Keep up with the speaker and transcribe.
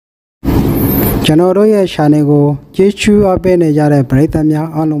ကျွန်တော်တို့ရဲ့ channel ကိုကြည့်ရှုအပ်ပေးနေကြတဲ့ပရိသတ်များ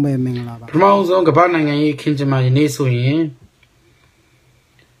အားလုံးပဲမင်္ဂလာပါပထမဆုံးကမ္ဘာနိုင်ငံရေးအခင်းကျင်းမှာယနေ့ဆိုရင်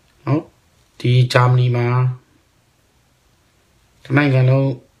ဒီဂျာမနီမှာတနိုင်ငံလုံး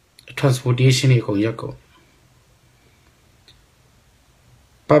transportation တွေကုန်ရက်ကုန်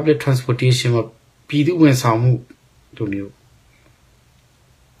public transportation မှာပြည်သူဝန်ဆောင်မှုတို့မျိုး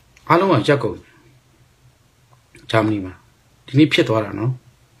အားလုံးကရက်ကုန်ဂျာမနီမှာဒီနေ့ဖြစ်သွားတာနော်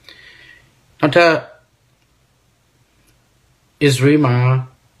နောက်ထပ် Israel မှာ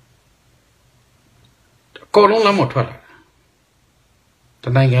အကုန်လုံးလမ်းမထွက်လာတ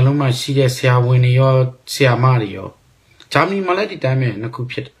နိုင်ငံလုံးမှာရှိတဲ့ဆရာဝန်တွေရောဆရာမတွေရောဂျာမနီမှာလည်းဒီတိုင်းပဲနှစ်ခု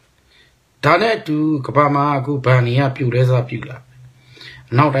ဖြစ်တယ်ဒါနဲ့အတူကမ္ဘာမှာအခုဘန်တွေကပြိုလဲစားပြိုလာ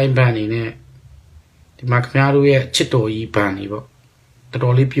အနောက်တိုင်းဘန်တွေနဲ့ဒီမှာခင်ဗျားတို့ရဲ့ချစ်တော်ကြီးဘန်တွေပေါ့တော်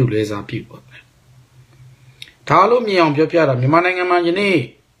တော်လေးပြိုလဲစားပြိုပေါ့ဒါလို့မြင်အောင်ပြောပြတာမြန်မာနိုင်ငံမှာယနေ့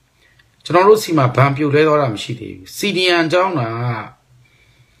ကျွန်တော်တို့စီမှာဘန်ပြိုလဲတော့တာမရှိသေးဘူး CDN အကြောင်းတာ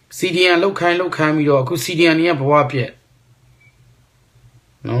CDN လောက်ခိုင်းပြီးတော့အခု CDN တွေကဘဝပြက်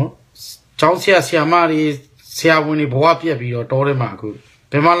နော်ကျောင်းဆရာမတွေဆရာဝန်တွေဘဝပြက်ပြီးတော့တောထဲမှာအခု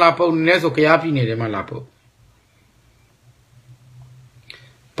ဘယ်မှာလာပုတ်နေလဲဆိုကြားပြည်နယ်ထဲမှာလာပုတ်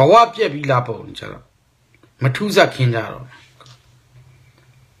ဘဝပြက်ပြီးလာပုတ်နေကြတော့မထူးဆက်ခင်းကြတော့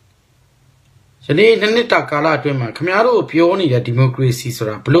ယနေ့နှစ်တာကာလအတွင်းမှာခင်ဗျားတို့ပြောနေတဲ့ဒီမိုကရေစီဆို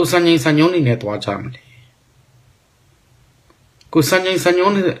တာဘလို့စံချိန်စံညွှန်းနေနဲ့တွားကြမလဲကိုစံချိန်စံညွှ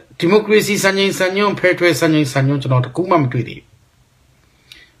န်းဒီမိုကရေစီစံချိန်စံညွှန်းဖယ်ထွေစံချိန်စံညွှန်းကျွန်တော်တကူမှမတွေ့သေးဘူး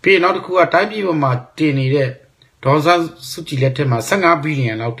ပြီးနောက်တစ်ခုကတိုင်းပြည်ပေါ်မှာတင်နေတဲ့ဒေါ်စစုကြည်လက်ထက်မှာ15ဘီလီ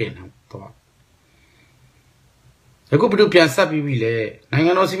ယံလောက်တင်တော့အခုဘယ်လိုပြန်ဆက်ပြီးပြီလဲနိုင်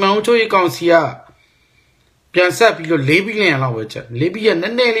ငံတော်စီမံအုပ်ချုပ်ရေးကောင်စီကပြန်ဆက်ပြီးလို့4ဘီလီယံလောက်ပဲချက်4ဘီလီယံန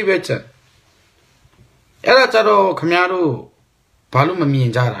ည်းနည်းလေးပဲချက်အဲ့ဒါကြတော့ခင်ဗျားတို့ဘာလို့မမြင်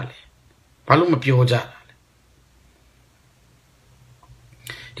ကြတာလဲဘာလို့မပြောကြတာလဲ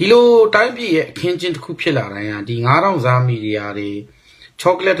ဒီလိုတိုင်းပြည်ရဲ့အခင်းကျင်းတစ်ခုဖြစ်လာတိုင်းဒီ9000စားမီဒီယာတွေ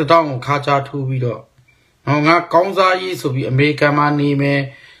ချောကလက်1000ကိုခါချထိုးပြီးတော့ငါကောင်းစားရေးဆိုပြီးအမေရိကန်မှာနေမယ်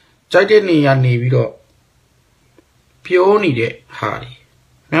ကြိုက်တဲ့နေရာနေပြီးတော့ပြောနေတဲ့ဟာတွေခင်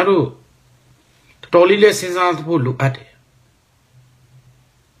ဗျားတို့တော်လေးလေးစဉ်းစားဖို့လိုအပ်တယ်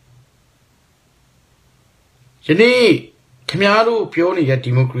ယနေ့ခင်ဗျားတို့ပြောနေတဲ့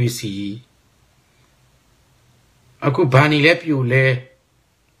ဒီမိုကရေစီအခုဘာနေလဲပြိုလဲ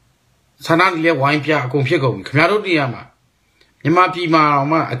ဆန္ဒနေလဲဝိုင်းပြအကုန်ဖြစ်ကုန်ပြီခင်ဗျားတို့နေရာမှာမြန်မာပြည်မှာတော့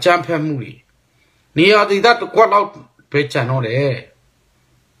မှအကြမ်းဖက်မှုတွေနေရာဒေသတစ်ခွက်လောက်ပဲကြံတော့တယ်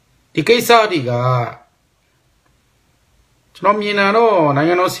ဒီကိစ္စတွေကကျွန်တော်မြင်တာတော့နိုင်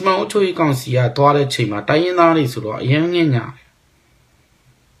ငံတော်စီမံအုပ်ချုပ်ရေးကောင်စီကသွားတဲ့ချိန်မှာတိုင်းရင်းသားတွေဆိုတော့အရန်ငင်းညာ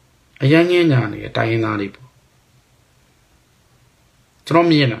နေတိုင်းရင်းသားတွေပေါ့ကျွန်တော်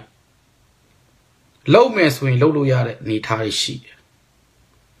မြင်တာလုံးမယ်ဆိုရင်လုံးလို့ရတဲ့အနေထားတွေရှိတယ်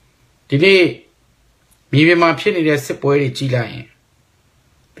ဒီနေ့မြေပြင်မှာဖြစ်နေတဲ့စစ်ပွဲတွေကြီးလိုက်ရင်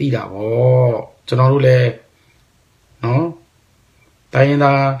သိတာဗောကျွန်တော်တို့လည်းနော်တိုင်းရင်း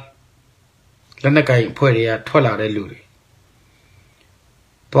သားလက်နက်ကိုင်အဖွဲ့တွေကထွက်လာတဲ့လူတွေ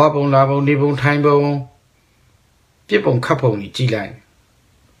သွားပုံလာပုံနေပုံထိုင်ပုံပြစ်ပုံခတ်ပုံကြီးကြီးလိုက်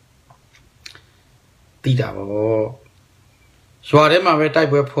သိတာဗောရွာထဲမှာပဲတိုက်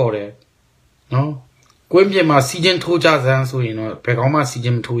ပွဲဖော်တယ်နော်ကွင်းပြင်မှာစီချင်းထိုးကြစမ်းဆိုရင်တော့ဘယ်ကောင်းမှစီချ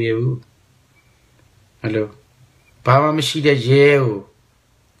င်းမထိုးရဘူးဟယ်လိုဘာမှမရှိတဲ့ရဲကို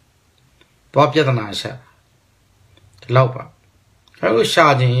သွားပြဿနာရှာဒီလောက်ပါအဲလိုရှာ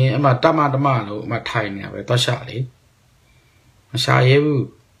ခြင်းအမှတမလို့အမှထိုင်နေတာပဲသွားရှာလေမရှာရဲဘူး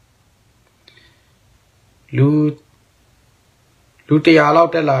လူ100လော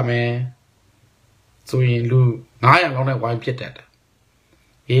က်တက်လာမယ်ဆိုရင်လူ900လောက်နဲ့ဝိုင်းပြစ်တတ်တ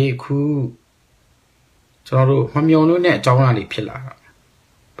ယ်ခုကျွန်တော်တို့မမျော်လို့နဲ့အကြောင်းအရာတွေဖြစ်လာတာ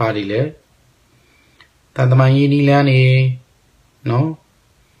ဘာတွေလဲတန်တမန်ရေးနီးလန်းနေနော်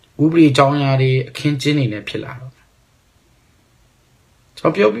ဥပဒေအကြောင်းအရာတွေအခင်းကျင်းနေနဲ့ဖြစ်လာတော့ကျွန်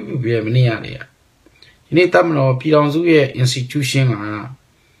တော်ပြောပြမနေရလေဒီနေ့တမတော်ပြည်တော်စုရဲ့ institution က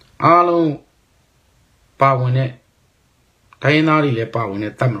အားလုံးပါဝင်တဲ့တိုင်းရင်းသားတွေလည်းပါဝင်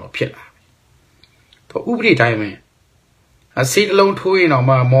တဲ့တမတော်ဖြစ်လာတော့ဥပဒေတိုင်းပဲအစိတစ်လုံးထိုးရင်တော့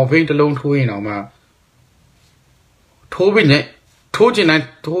မှမော်ဖိန်းတစ်လုံးထိုးရင်တော့မှထိုးပြီးနဲ့ထိုးကျင်တိုင်း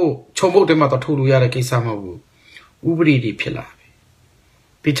ထိုးခြုံပုတ်တယ်မှာတော့ထိုးလို့ရတဲ့ကိစ္စမဟုတ်ဘူးဥပဒေတွေဖြစ်လာပြီ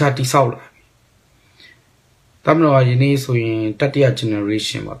ပိချာတိဆောက်လာပြီတမတော်ယနေ့ဆိုရင်တတိယ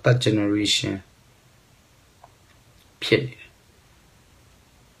generation ပေါ့ third generation ဖြစ်နေတယ်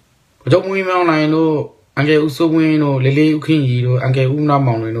ဘုရားမွေးမောင်းနိုင်လို့အန်ကယ်ဦးစိုးဝင်းတို့လေးလေးဦးခင်ကြီးတို့အန်ကယ်ဦးနာ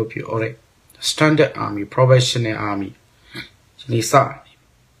မောင်လွင်တို့ပြောတဲ့ standard army professional army ဒီစ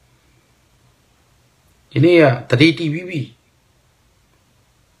ယနေ့ကတတိတီပြီးပြီ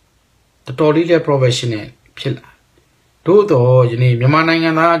တော်လေးတဲ့ professional ဖြစ်လာတို့တော့ယနေ့မြန်မာနိုင်ငံ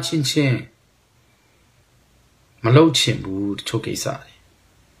သားချင်းချင်းမလုပ်ချင်ဘူးတချို့ကိစ္စတွေ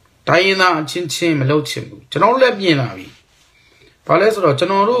တိုင်းရင်းသားအချင်းချင်းမလုပ်ချင်ဘူးကျွန်တော်လည်းပြင်လာပြီဘာလဲဆိုတော့ကျွ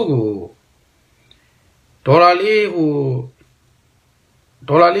န်တော်တို့ကိုဒေါ်လာလေး9000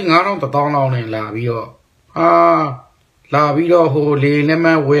 1000လောက်နဲ့လာပြီးတော့လာပြီးတော့ဟိုလေလက်မ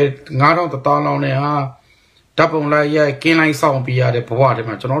ဝယ်9000 1000လောက်နဲ့ဓာတ်ပုံလိုက်ရိုက်ကင်းလိုက်ဆောင်ပြရတဲ့ဘဝတွေ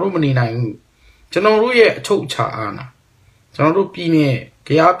မှာကျွန်တော်တို့မနေနိုင်ဘူးကျွန်တော်တို့ရဲ့အချုပ်အခြာအာဏာကျွန်တော်တို့ပြည်နယ်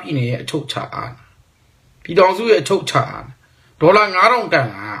ကြားပြည်နယ်ရဲ့အချုပ်အခြာအာဏာပြည်တော်စုရဲ့အချုပ်အခြာအာဏာဒေါ်လာ9000တန်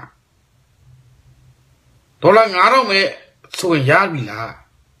ဒေါ်လာ9000ပဲဆိုရင်ရပြီလား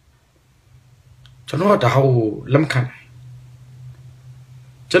ကျွန်တော်ဒါကိုလက်မခံနိုင်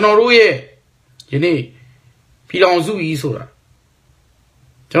ကျွန်တော်တို့ရဲ့ယနေ့ပြည်တော်စုကြီးဆိုတာ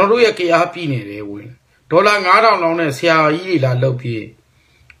ကျွန်တော်တို့ရဲ့ကြားပြည်နယ်တွေဝင်ဒေါ်လာ9000လောက်နဲ့ဆရာကြီးတွေလာလုပ်ပြီး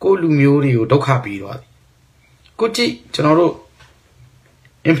ကိုလူမျိုးတွေကိုဒုက္ခပေးသွားတယ်ကိုကြည့်ကျွန်တော်တို့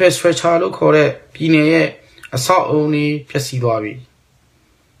infrastructure လို့ခေါ်တဲ့ပြည်နယ်ရဲ့အဆောက်အအုံတွေဖျက်ဆီးသွားပြီ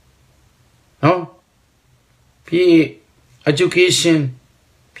နော်ပြီး education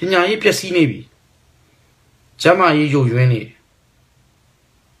ပညာရေးပျက်စီးနေပြီကျန်းမာရေးယိုယွင်းနေတယ်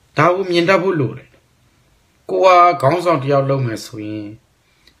ဒါကိုမြင်တတ်ဖို့လိုတယ်ကိုကခေါင်းဆောင်တယောက်လုပ်မယ်ဆိုရင်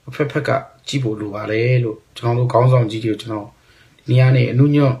အဖက်ဖက်ကကြည့်ဖို့လိုပါတယ်လို့ကျွန်တော်တို့ခေါင်းဆောင်ကြီးတွေကိုကျွန်တော်ဒီနေရာနဲ့အနု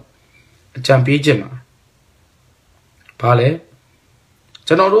ညွတ်အကြံပေးခြင်းပါဘာလဲ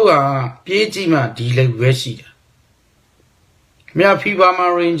ကျွန်တော်တို့ကပြေးကြည့်မှဒီလေဝဲရှိတာမြဖီဘာမာ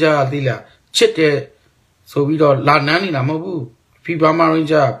ရင်ဂျာသိလားချစ်တယ်ဆိုပြီးတော့လာနန်းနေတာမဟုတ်ဘူးဖီဘာမာရင်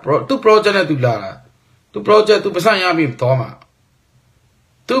ဂျာသူ project နဲ့သူလာတာသူ project သူပတ်စံရပြီးတော့မှာ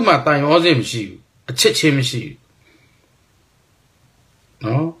သူ့မှာတိုင်ရောစင်မရှိဘူးအချစ်ချင်းမရှိဘူး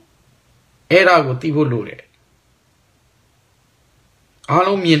နော်အဲ့ဒါကိုသိဖို့လိုတယ်အား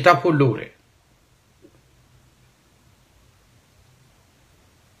လုံးမြင်တတ်ဖို့လိုတယ်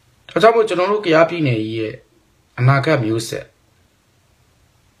ဒါကြောင့်မို့ကျွန်တော်တို့ကြားပြည်နယ်ကြီးရဲ့အနာဂတ်မျိုးဆက်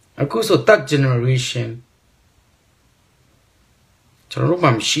အခုဆို third generation ကျွန်တော်တို့မှ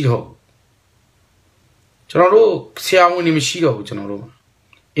မရှိတော့ဘူးကျွန်တော်တို့ဆရာဝန်တွေမရှိတော့ဘူးကျွန်တော်တို့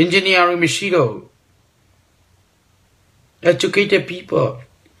engineer တွေမရှိတော့ဘူး educated people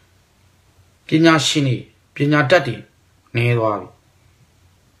ပညာရှင်တွေပညာတတ်တွေနေသွားပြီ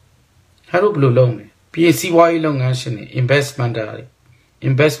ဟာတို့ဘယ်လိုလုပ်လဲပြည်စီးပွားရေးလုပ်ငန်းရှင်တွေ investment တွေ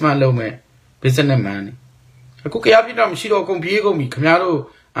investment လုပ်မဲ့ businessman တွေအခုကြားပြည်တော့မရှိတော့ကုန်ပြေးကုန်ပြီခင်ဗျားတို့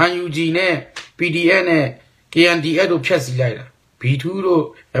UNG နဲ့ PDF နဲ့ KNDF တို့ဖြတ်စီလိုက်တာ B2 တို့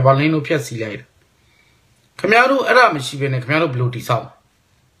Evalin တို့ဖြတ်စီလိုက်တာခင်ဗျားတို့အဲ့ဒါမရှိဘဲနဲ့ခင်ဗျားတို့ဘယ်လိုတိဆောက်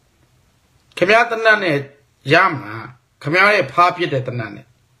ခင်ဗျားတနတ်နဲ့ရမှာခင်ဗျားရဲ့ဖားပြစ်တဲ့တနတ်နဲ့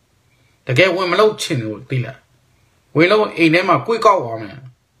တကယ်ဝင်မလို့ချင်လို့သိလားဝင်လို့အိမ်ထဲမှာကိုယ်ကောက်သွားမယ်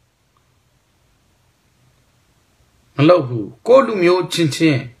မလို့ဘူးကိုလူမျိုးချင်းချ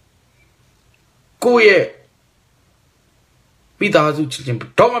င်းကိုရဲ့မိသားစုချင်းချင်း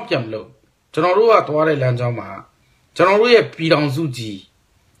တော့မပြတ်မလို့ကျွန်တော်တို့ကသွားတဲ့လမ်းကြောင်းမှာကျွန်တော်တို့ရဲ့ပြည်တော်စုကြီး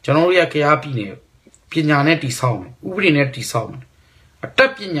ကျွန်တော်တို့ရဲ့ကြားပြည်နယ်ပညာနဲ့တည်ဆောက်မယ်ဥပဒေနဲ့တည်ဆောက်မယ်အတ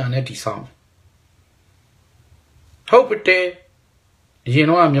တ်ပညာနဲ့တည်ဆောက်မယ်ဟုတ်ပါတယ်အရင်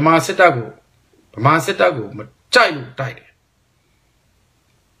တော့မြန်မာစစ်တပ်ကိုဗမာစစ်တပ်ကိုမကြိုက်လို့တိုက်တယ်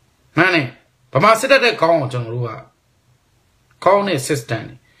မှန်တယ်ဗမာစစ်တပ်တဲ့ကောင်းအောင်ကျွန်တော်တို့ကကောင်းတဲ့ system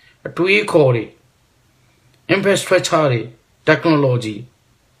တွေအတွေးခေါ်တွေ infrastructure တွေ technology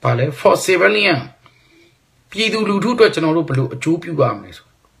ဘာလဲ for civilian ပြည်သူလူထုအတွက်ကျွန်တော်တို့ဘယ်လိုအကျိုးပြုပါမလဲဆို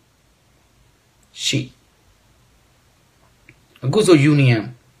ရှိအခုဆို union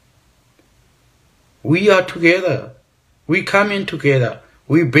we are together we come in together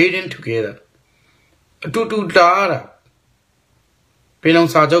we bathe in together အတူတူလာတာပင်လုံး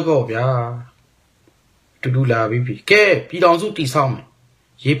စာချုပ်ကောဗျာအတူတူလာပြီကဲပြည်တော်စုတည်ဆောက်မယ်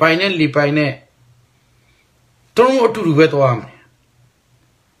ရေပိုင်နဲ့လေပိုင်နဲ့တုံးအတူတူပဲသွားမယ်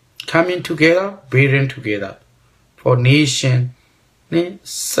come in together bathe in together for nation and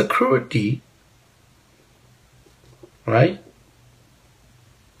security right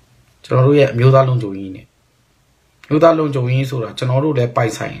ကျွန်တော်တို့ရဲ့အမျိုးသားလုံးချုပ်ရင်းနဲ့မျိုးသားလုံးချုပ်ရင်းဆိုတာကျွန်တော်တို့လည်းပို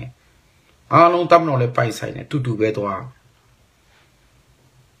က်ဆိုင်တယ်အားလုံးတပ်မတော်လည်းပိုက်ဆိုင်တယ်တူတူပဲသွား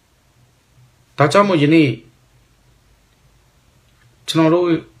ဒါကြောင့်မို့ယနေ့ကျွန်တော်တို့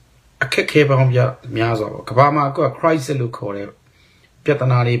အခက်ခဲပေါင်းပြများစွာပေါ့ကမ္ဘာမှာအခုက crisis လို့ခေါ်တဲ့ပြဿ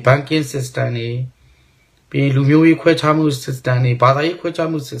နာတွေ banking system တွေပြီးလူမျိုးရေးခွဲခြားမှု system တွေဘာသာရေးခွဲခြား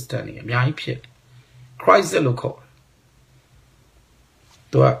မှု system တွေအများကြီးဖြစ် crisis လို့ခေါ်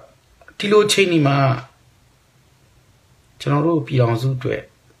သူကဒီလိုချိန်ဒီမှာကျွန်တော်တို့ပြည်အောင်စုအတွက်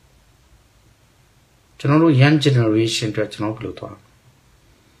ကျွန်တော်တို့ young generation အတွက်ကျွန်တော်ဘယ်လိုသွား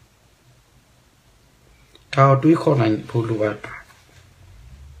ဒါတွေးခေါ်နိုင်ဖို့လိုအပ်ပါ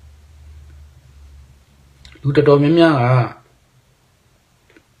လူတော်များများ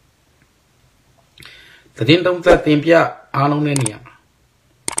ကသတင်းသုံးသပ်တင်ပြအားလုံးနဲ့နေရ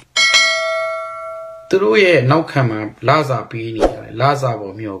သူတို့ရဲ့နောက်ခံမှာလာစာပေးနေရတယ်လာစာ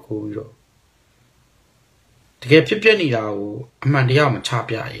ပေါ်မျောကိုပြီးတော့တကယ်ဖြစ်ဖြစ်နေတာကိုအမှန်တရားမချ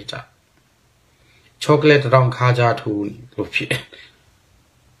ပြရဲကြချောကလက်တောင်ခါကြထိုးလို့ဖြစ်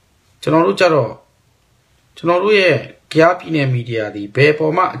ကျွန်တော်တို့ကြတော့ကျွန်တော်တို့ရဲ့ကြားပြည်နယ်မီဒီယာဒီဘယ်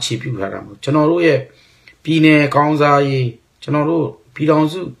ပေါ်မှာအခြေပြုထားတာမဟုတ်ကျွန်တော်တို့ရဲ့ပြည်နယ်ကောင်းစားရေးကျွန်တော်တို့ပြည်တော်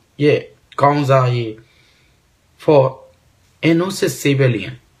စုရဲ့ကောင်းစားရေး for innocent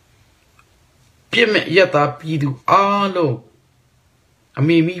civilian ပြည့်မဲ့ရတာပြည်သူအားလုံးအ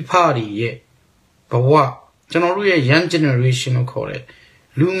မေမိဖတွေရဲ့ဘဝကျွန်တော်တို့ရဲ့ young generation ကိုခေါ်တဲ့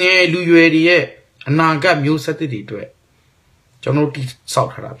လူငယ်လူရွယ်တွေရဲ့အနာဂတ်မျိုးဆက်တွေအတွက်ကျွန်တော်တိဆော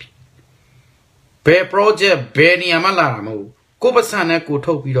က်ထားတာဖြစ်ဘယ် project ဘယ်နေရာမှာလာတာမဟုတ်ကိုပတ်စံနဲ့ကို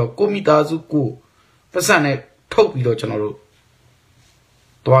ထုတ်ပြီးတော့ကိုမိသားစုကိုပတ်စံနဲ့ထုတ်ပြီးတော့ကျွန်တော်တို့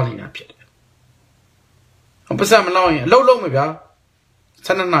တွားနေတာဖြစ်တယ်ပတ်စံမလောက်ရင်အလုပ်လုပ်မယ်ဗျာ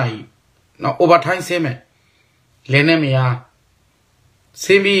12နာရီနော် overtime ဆင်းမယ်လင်းနေမရဆ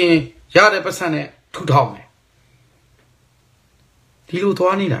င်းပြီးရင်ရတဲ့ပတ်စံနဲ့ထူထောင်မယ်ဒီလို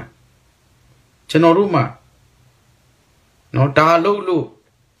သွားနေတာကျွန်တော်တို့မှနော်ဒါလုပ်လို့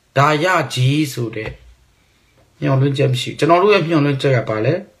ဒါရကြီးဆိုတဲ့ညှော်လွန်းချက်မရှိကျွန်တော်တို့ရဲ့ညှော်လွန်းချက်ကပါ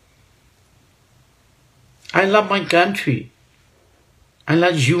လဲ I love my country I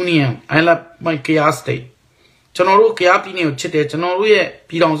love union I love my Kaya state ကျွန်တော်တို့Kayaပြည်နယ်ကိုချစ်တယ်ကျွန်တော်တို့ရဲ့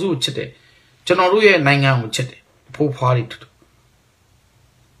ပြည်ထောင်စုကိုချစ်တယ်ကျွန်တော်တို့ရဲ့နိုင်ငံကိုချစ်တယ်ဖိုးဖွားတွေတူ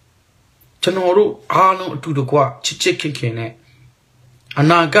ကျွန်တော်တို့အားလုံးအတူတကွချစ်ချစ်ခင်ခင်နဲ့အ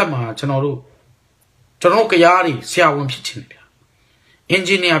နာဂတ်မှာကျွန်တော်တို့Kayaတွေဆရာဝန်ဖြစ်ချင်တယ်ဗျာအင်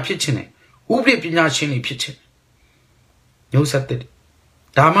ဂျင်နီယာဖြစ်ချင်တယ်ဥပဒေပညာရှင်တွေဖြစ်ချင်တယ်မျိုးဆက်တဲ့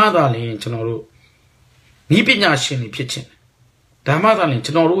ဒါမှသာလျှင်ကျွန်တော်တို့ဤပညာရှင်တွေဖြစ်ချင်တယ်ဒါမှသာလျှင်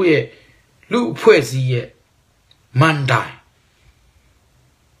ကျွန်တော်တို့ရဲ့လူအဖွဲ့အစည်းရဲ့မန်တိုင်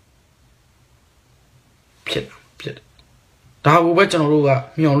ဖြစ်ဒါကိုပဲကျွန်တော်တို့က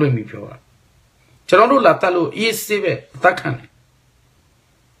မျှော်လင့်ပြီးပြောတာကျွန်တော်တို့လာတတ်လို့အေးဆေးပဲအသက်ခံတယ်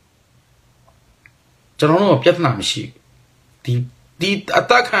ကျွန်တော်တို့ပြဿနာမရှိဒီအ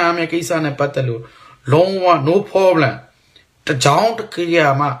သက်ခံရမယ့်ကိစ္စနဲ့ပတ်သက်လို့လုံးဝ no problem တကြောင်တက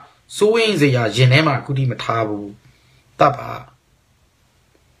ယ်မှစိုးရင်စရာရင်ထဲမှာအခုထိမထားဘူးတတ်ပါ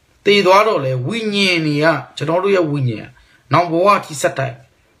တည်သွားတော့လေဝိညာဉ်တွေကကျွန်တော်တို့ရဲ့ဝိညာဉ်နောက်ဘဝထိဆက်တိုက်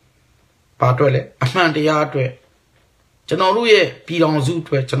ဘာအတွက်လဲအမှန်တရားအတွက်ကျွန်တော်တို့ရဲ့ပြည်တော်စုအ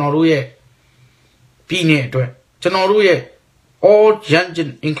တွက်ကျွန်တော်တို့ရဲ့ပြည်နယ်အတွက်ကျွန်တော်တို့ရဲ့ all young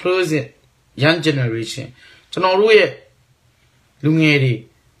inclusive young generation ကျွန်တော်တို့ရဲ့လူငယ်တွေ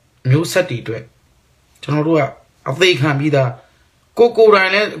မျိုးဆက်တွေအတွက်ကျွန်တော်တို့ကအသေးခံပြီးသားကိုယ်တို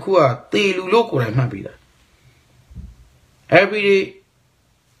င်လည်းအခုကတေလူလို့ကိုယ်တိုင်မှတ်ပြီးသား every day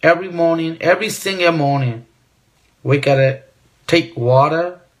every morning every single morning we gotta take water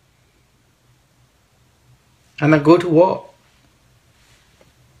and I go to work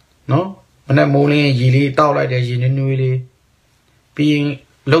no မနေ့မိုးလင်းရေလေးတောက်လိုက်တယ်ရေနွေးနွေးလေးပြီးရင်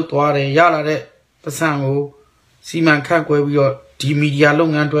လှုပ်သွားတယ်ရလာတဲ့ပတ်စံကိုစီမံခန့်ခွဲပြီးတော့ဒီမီဒီယာလု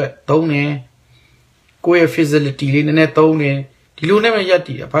ပ်ငန်းအတွက်သုံးတယ်ကိုယ့်ရဲ့ facility လေးနည်းနည်းသုံးတယ်ဒီလိုနဲ့မှရက်တ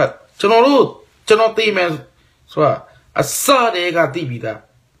ည်တယ်ဘာကျွန်တော်သိမယ်ဆိုတာအစတည်းကသိပြီးသား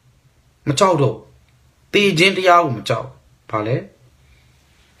မကြောက်တော့သိခြင်းတရားကိုမကြောက်ဘာလဲ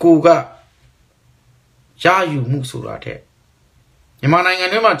ကိုကရယူမှုဆိုတာတဲ့မြန်မာနိုင်ငံ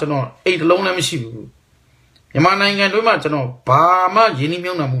တွင်းမှာကျွန်တော်အိတ်တစ်လုံးလည်းမရှိဘူးမြန်မာနိုင်ငံတွင်းမှာကျွန်တော်ဘာမှရင်းနှီး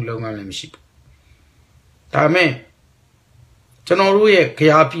မြှုပ်နှံမှုလုပ်ငန်းလည်းမရှိဘူးဒါမဲ့ကျွန်တော်တို့ရဲ့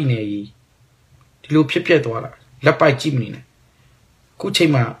Kayaပြည်နယ်ကြီးဒီလိုဖြစ်ပျက်သွားတာလက်ပိုက်ကြည့်မနေနဲ့ခုချိ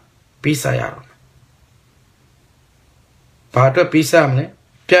န်မှာပေးစားရတော့ဘာအတွက်ပေးစားမလဲ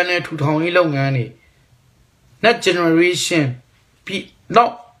ပြန်လည်ထူထောင်ရေးလုပ်ငန်းတွေ next generation ပြီးနော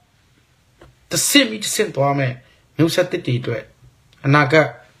က်တစ်ဆင့်သွားမယ်မျိုးဆက်တစ်တွေအတွက်အနာဂတ်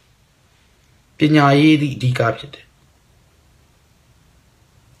ပညာရေးသည့်အဓိကဖြစ်တယ်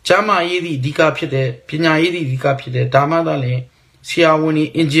ကျမ်းမာရေးသည့်အဓိကဖြစ်တယ်ပညာရေးသည့်အဓိကဖြစ်တယ်ဒါမှသာလျှင်ဆရာဝန်တွေ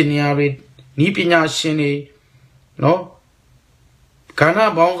အင်ဂျင်နီယာတွေနည်းပညာရှင်တွေနော်ကဏ္ဍ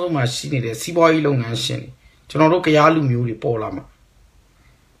ပေါင်းစုံမှာရှိနေတဲ့စီးပွားရေးလုပ်ငန်းရှင်တွေကျွန်တော်တို့Kayaလူမျိုးတွေပေါ်လာမှာ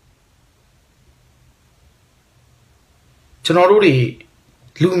ကျွန်တော်တို့တွေ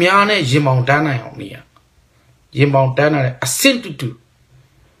လူများနဲ့ရင်ပေါင်တန်းနိုင်အောင်နေရရင်ပေါင်တန်းတဲ့အဆင့်တူ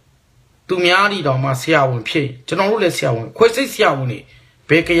သူများဒီတောင်မှဆရာဝန်ဖြစ်ကျွန်တော်တို့လည်းဆရာဝန်ခွဲစိတ်ဆရာဝန်တွေ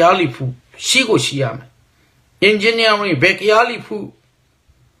ဘယ်Kayaလူဖူရှိကိုရှိရမယ် engineering ဘယ်ကရားလိဖူ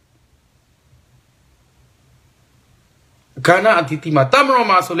ကဏ္ဍအတီးတီမှာတမရော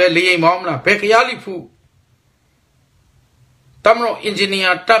မှာဆိုလဲလေရင်မောင်းမလားဘယ်ကရားလိဖူတမရော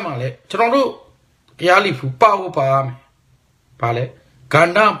engineer တက်မှာလဲကျွန်တော်တို့ကရားလိဖူပါဖို့ပါမယ်ဘာလဲကဏ္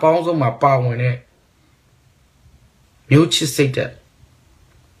ဍပေါင်းစုံမှာပါဝင်တဲ့မျိုးချစ်စိတ်တဲ့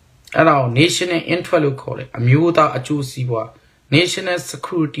အဲ့ဒါကို national interest လို့ခေါ်တယ်အမျိုးသားအကျိုးစီးပွား national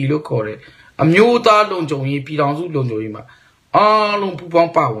security လို့ခေါ်တယ်အမျိုးသားလုံခြုံရေးပြည်ထောင်စုလုံခြုံရေးမှာအားလုံးပူးပေါ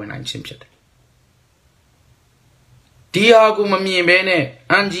င်းပါဝင်နိုင်ခြင်းဖြစ်တယ်ဒီဟာကိုမမြင်ဘဲနဲ့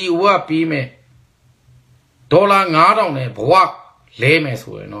NGO ကပေးမယ်ဒေါ်လာ9000နဲ့ဘဝလဲမယ်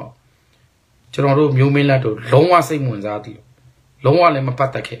ဆိုရင်တော့ကျွန်တော်တို့မျိုးမင်းလက်တို့လုံးဝစိတ်ဝင်စားသည်လုံးဝလည်းမပ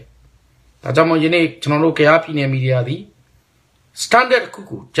တ်သက်ခဲ့ဒါကြောင့်မို့ယနေ့ကျွန်တော်တို့ကရားပြည်နယ်မီဒီယာသည် standard ခု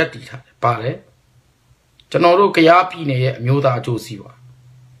ကိုကြက်တည်ထားတယ်ပါလေကျွန်တော်တို့ကရားပြည်နယ်ရဲ့အမျိုးသားအကျိုးစီးပွား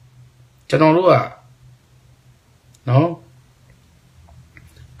ကျွန်တော်တို့ကနော်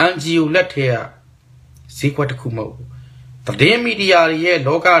NGO လက်ထဲကဈေးကွက်တစ်ခုမဟုတ်ဘူးသတင်းမီဒီယာတွေရဲ့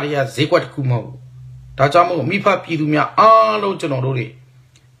လောကတွေကဈေးကွက်တစ်ခုမဟုတ်ဘူးဒါကြောင့်မို့မိဖပြည်သူများအားလုံးကျွန်တော်တို့တွေ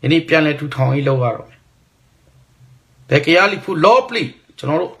ယနေ့ပြန်လည်ထူထောင်ရေးလုပ်ရတော့မယ်ဘယ်ကရားလိဖူ lawfully ကျွန်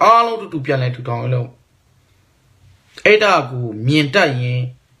တော်တို့အားလုံးတူပြန်လည်ထူထောင်ရေးလုပ်အဲ့ဒါကိုမြင်တတ်ရင်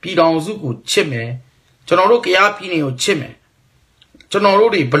ပြည်တော်စုကိုချစ်မယ်ကျွန်တော်တို့ကရားပြည်နယ်ကိုချစ်မယ်ကျွန်တော်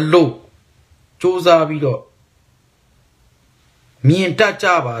တို့တွေဘလို့စူးစမ်းပြီးတော့မြင်တတ်ကြ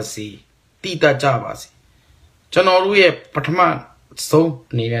ပါစေသိတတ်ကြပါစေကျွန်တော်တို့ရဲ့ပထမဆုံး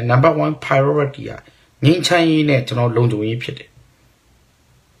အနေနဲ့ number 1 priority ကငြိမ်းချမ်းရေးနဲ့ကျွန်တော်လုံခြုံရေးဖြစ်တယ်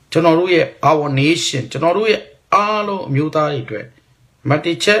ကျွန်တော်တို့ရဲ့ our nation ကျွန်တော်တို့ရဲ့အားလုံးအမျိုးသားတွေအတွက်မ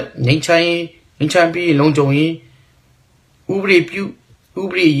တိချက်ငြိမ်းချမ်းရေးငြိမ်းချမ်းပြီးလုံခြုံရေးဥပဒေပြုဥ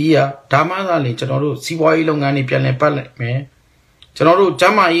ပဒေရေးရာဒါမှသာလေကျွန်တော်တို့စီးပွားရေးလုပ်ငန်းတွေပြန်လည်ပတ်လိုက်မယ်ကျွန်တော်တို့ကျ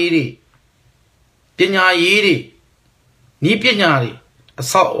န်းမာရေးတွေပညာရေးတွေဤပညာတွေအ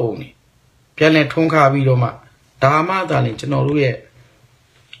ဆောက်အအုံတွေပြန်လည်ထွန်းကားပြီးတော့မှဒါမှသာလေကျွန်တော်တို့ရဲ့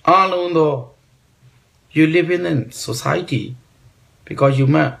အားလုံးသော you live in a society because you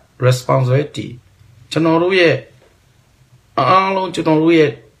have responsibility ကျွန်တော်တို့ရဲ့အားလုံးကျွန်တော်တို့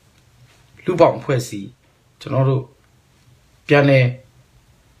ရဲ့လူပေါင်းဖွဲ့စည်းကျွန်တော်တို့ပြန်လည်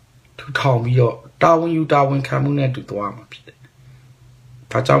ထူထောင်ပြီးတော့တာဝန်ယူတာဝန်ခံမှုနဲ့တူသွားမှာဖြစ်တယ်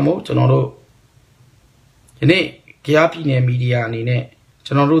။ဒါကြောင့်မို့ကျွန်တော်တို့ယနေ့ကရားပြည်နယ်မီဒီယာအနေနဲ့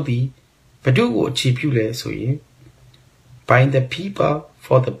ကျွန်တော်တို့ဒီဘယ်သူကိုအခြေပြုလဲဆိုရင် by the people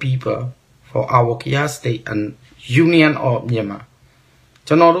for the people for our Kaya state and union of Myanmar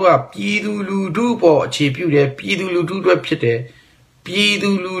ကျွန်တော်တို့ကပြည်သူလူထုပေါ်အခြေပြုတယ်ပြည်သူလူထုအတွက်ဖြစ်တယ်ပြည်သူ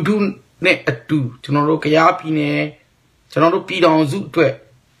လူထုနဲ့အတူကျွန်တော်တို့ကရားပြည်နယ်ကျွန်တော်တို့ပြည်တော်စုအတွက်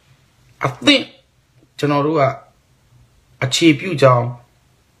အသင့်ကျွန်တော်တို့ကအခြေပြုကြောင်း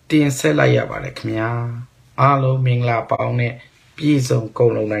တင်ဆက်လိုက်ရပါတယ်ခင်ဗျာအားလုံးမင်္ဂလာပေါင်းနဲ့ပြည့်စုံကု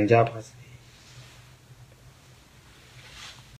န်လုံးနိုင်ကြပါစေ